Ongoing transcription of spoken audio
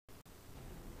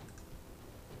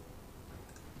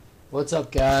What's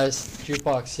up, guys?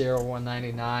 Jukebox here,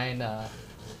 199.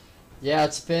 Yeah,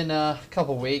 it's been a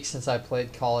couple weeks since I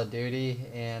played Call of Duty,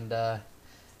 and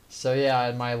so yeah,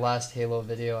 in my last Halo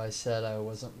video I said I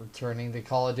wasn't returning to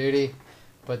Call of Duty,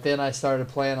 but then I started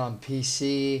playing on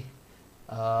PC.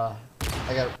 I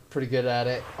got pretty good at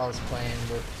it. I was playing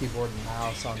with keyboard and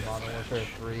mouse on Modern Warfare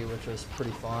 3, which was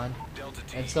pretty fun,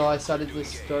 and so I decided to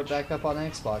start back up on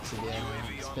Xbox again,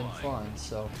 and it's been fun.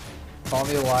 So call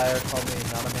me a liar, call me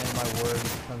not a man of my word when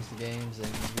it comes to games, and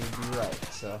you'd be right.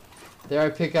 So there I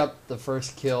pick up the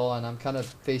first kill, and I'm kind of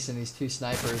facing these two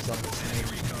snipers on this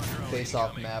new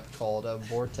face-off map called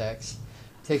Vortex.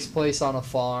 It takes place on a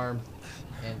farm,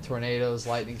 and tornadoes,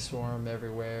 lightning storm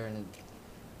everywhere,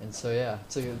 and so yeah,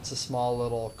 it's a small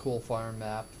little cool farm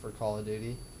map for Call of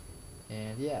Duty,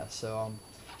 and yeah, so I'm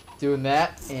doing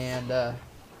that, and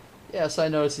yeah, so I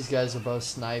noticed these guys are both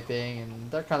sniping,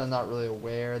 and they're kind of not really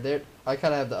aware. I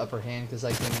kind of have the upper hand because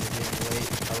I came in the game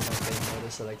late. I don't know if they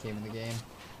noticed that I came in the game.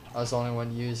 I was the only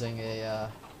one using a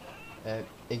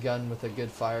gun with a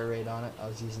good fire rate on it. I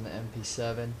was using the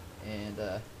MP7,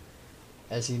 and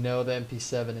as you know, the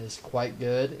MP7 is quite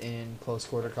good in close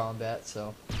quarter combat,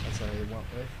 so that's what I went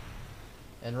with.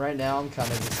 And right now I'm kind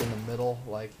of just in the middle.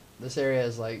 Like, this area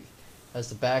has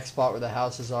the back spot where the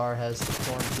houses are, has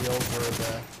the cornfield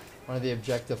where one of the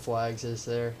objective flags is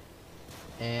there,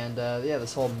 and yeah,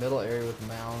 this whole middle area with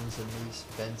mounds and these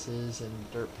fences and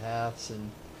dirt paths, and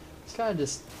it's kind of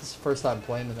just, this is the first time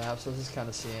playing the map, so I was just kind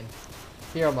of seeing.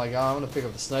 Here I'm like, oh, I'm going to pick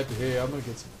up the sniper here, I'm going to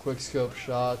get some quick scope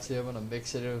shots here, I'm going to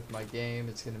mix it in with my game,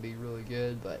 it's going to be really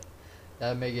good, but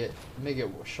that may get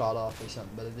shot off or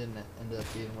something, but it didn't end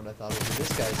up being what I thought it would be.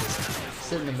 This guy's just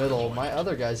sitting in the middle, my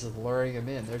other guy's just luring him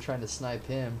in, they're trying to snipe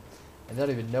him, and they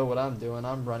don't even know what I'm doing.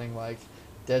 I'm running like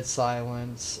dead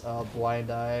silence,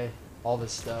 blind eye, all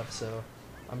this stuff, so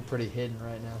I'm pretty hidden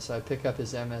right now. So I pick up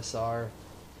his MSR,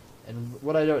 and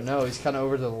what I don't know, he's kind of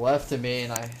over to the left of me,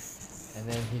 and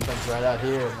then he comes right out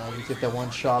here, and we get that one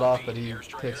shot off, but he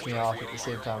picks me off at the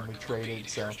same time we traded.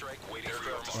 So,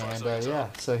 and yeah,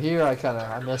 so here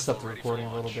I messed up the recording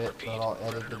a little bit, but I'll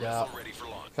edit it out.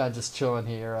 Kind of just chilling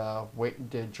here, waiting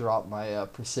to drop my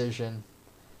precision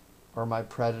or my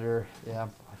predator. Yeah,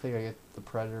 I think I get the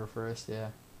predator first. Yeah,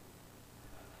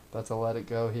 about to let it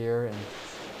go here, and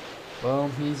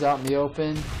boom, he's out in the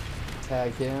open.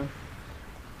 Tag him.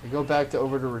 I go back to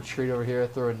retreat over here,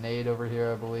 throw a nade over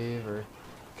here, I believe, or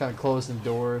kind of closing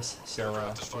doors, so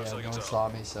yeah, no one saw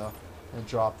me, so I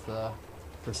dropped the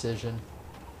precision.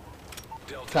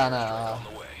 Kind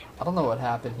of, I don't know what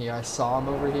happened here. I saw him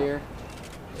over here.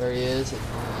 There he is, and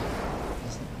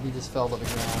he just fell to the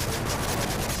ground,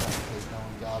 because no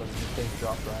one got him. The thing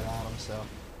dropped right on him, so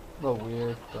a little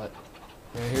weird, but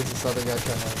you know, here's this other guy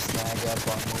trying to snag up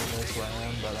on me. That's where I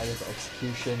am, but I get the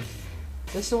execution.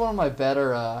 This is one of my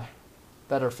better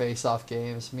face-off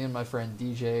games. Me and my friend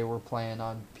DJ were playing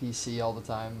on PC all the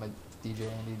time, my DJ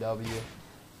Andy W,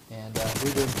 and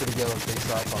we're doing pretty good on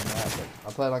face-off on that. But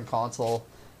I played on console.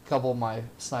 A couple of my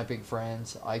sniping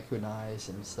friends, Ikunais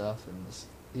and stuff, and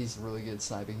he's really good at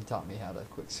sniping. He taught me how to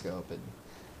quick scope, and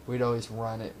we'd always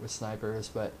run it with snipers.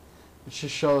 But it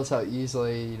just shows how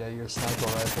easily your sniper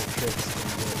rifle tricks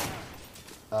can get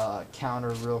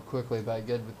countered real quickly by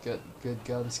good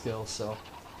gun skills. So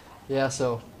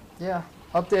yeah,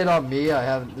 update on me.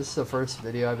 This is the first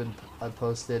video I've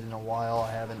posted in a while.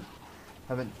 I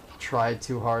haven't tried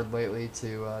too hard lately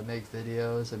to make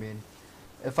videos. I mean,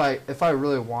 if I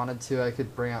really wanted to, I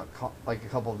could bring out like a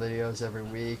couple videos every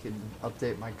week and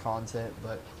update my content,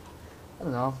 but I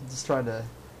don't know, I'm just trying to,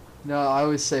 I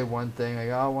always say one thing, like,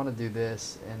 oh, I want to do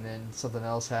this, and then something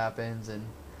else happens, and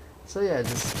so yeah,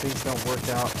 just things don't work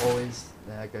out always.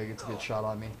 That guy gets a good shot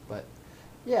on me, but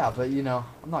yeah, but I'm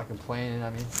not complaining. I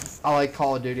mean, I like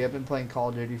Call of Duty. I've been playing Call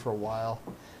of Duty for a while.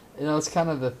 It's kind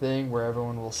of the thing where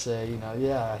everyone will say,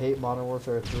 yeah, I hate Modern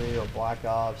Warfare 3 or Black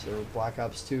Ops or Black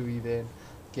Ops 2 even.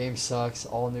 Game sucks.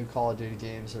 All new Call of Duty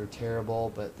games are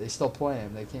terrible, but they still play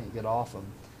them. They can't get off them.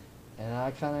 And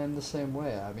I kind of am the same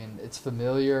way. I mean, it's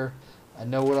familiar. I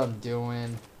know what I'm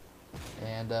doing.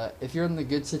 And if you're in the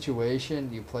good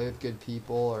situation, you play with good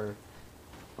people,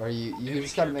 or you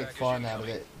just gotta make fun out of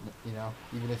it,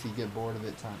 even if you get bored of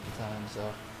it time to time. So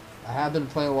I have been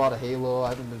playing a lot of Halo. I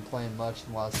haven't been playing much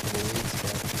in the last couple of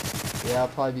weeks, but yeah, I'll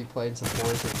probably be playing some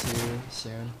Forza 2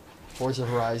 soon. Forza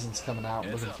Horizon's coming out.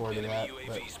 I'm looking forward to that.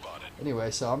 But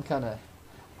anyway, so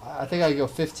I think I go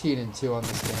 15-2 on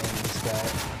this game. This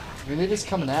guy, I mean, they're just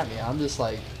coming at me. I'm just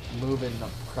like moving,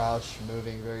 crouched,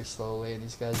 moving very slowly, and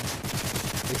these guys,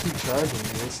 they keep charging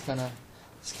me. It's kind of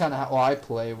how I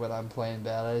play when I'm playing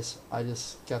bad. I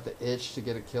just got the itch to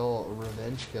get a kill, a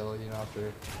revenge kill,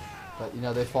 after but you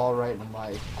know, they fall right into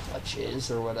my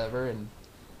clutches or whatever, and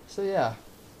so yeah,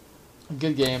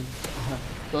 good game.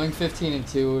 Going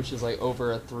 15-2, which is like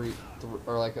over a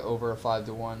or like over a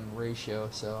 5-to-1 ratio,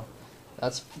 so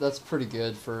that's pretty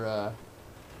good for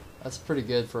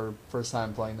first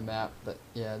time playing the map. But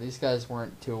yeah, these guys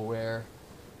weren't too aware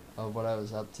of what I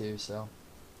was up to, so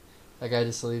that guy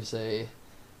just leaves a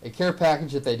care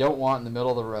package that they don't want in the middle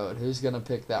of the road. Who's gonna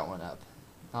pick that one up?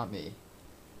 Not me.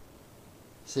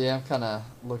 See, I'm kind of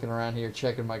looking around here,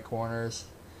 checking my corners.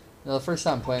 You know, the first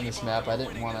time playing this map, I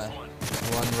didn't want to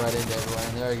run right into everyone.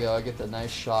 And there we go. I get the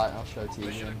nice shot. I'll show it to you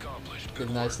again. Get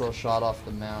a nice little shot off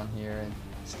the mound here, and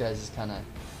this guy's just kind of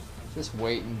just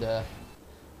waiting to.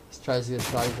 He tries to get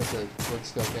a shot. He puts the quick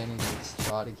scope in. He gets a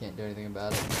shot. He can't do anything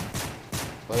about it.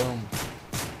 Boom.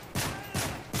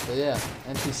 So yeah,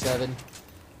 MP7.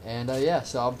 And yeah,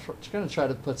 so I'm going to try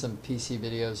to put some PC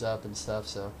videos up and stuff,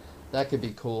 so that could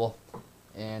be cool.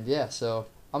 And yeah, so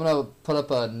I'm going to put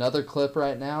up another clip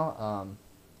right now.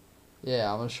 Yeah,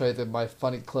 I'm going to show you my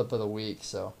funny clip of the week,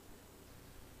 so.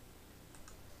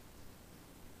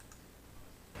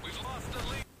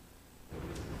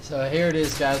 So here it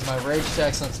is, guys, my Rage to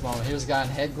Excellence moment. Here's a guy in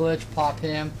head glitch, pop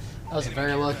him. That was a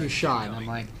very lucky shot. And I'm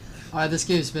like, alright, this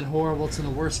game's been horrible. It's been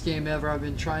the worst game ever. I've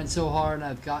been trying so hard and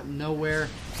I've gotten nowhere.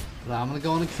 But I'm going to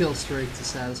go on a kill streak to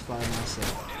satisfy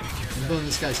myself. And boom,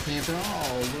 this guy's camping.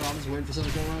 Oh, well, I'm just waiting for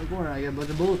someone to come around the corner. I got a bunch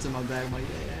of bullets in my bag. I'm like,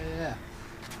 yeah.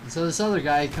 And so this other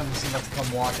guy comes enough to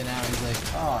come walking out. He's like,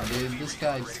 oh, dude, this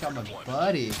guy just got my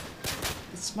buddy.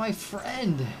 It's my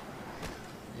friend.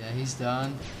 Yeah, he's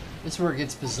done. This is where it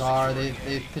gets bizarre. They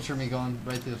picture me going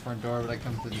right through the front door, but I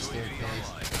come through the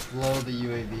staircase. Blow the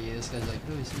UAV. This guy's like,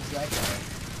 who's that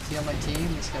guy? Is he on my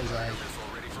team? This guy's like,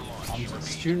 I'm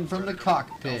just shooting from the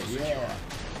cockpit. Yeah.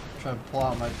 Trying to pull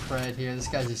out my pred here. This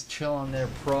guy's just chilling there,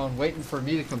 prone, waiting for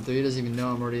me to come through. He doesn't even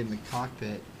know I'm already in the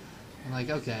cockpit. I'm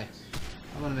like, okay,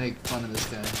 I'm gonna make fun of this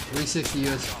guy. 360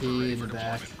 USP in the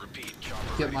back.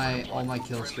 Get all my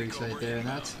kill streaks right there, and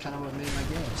that's kind of what made my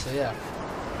game. So yeah.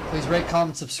 Please rate,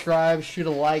 comment, subscribe, shoot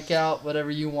a like out, whatever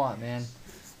you want, man.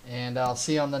 And I'll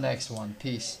see you on the next one.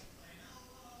 Peace.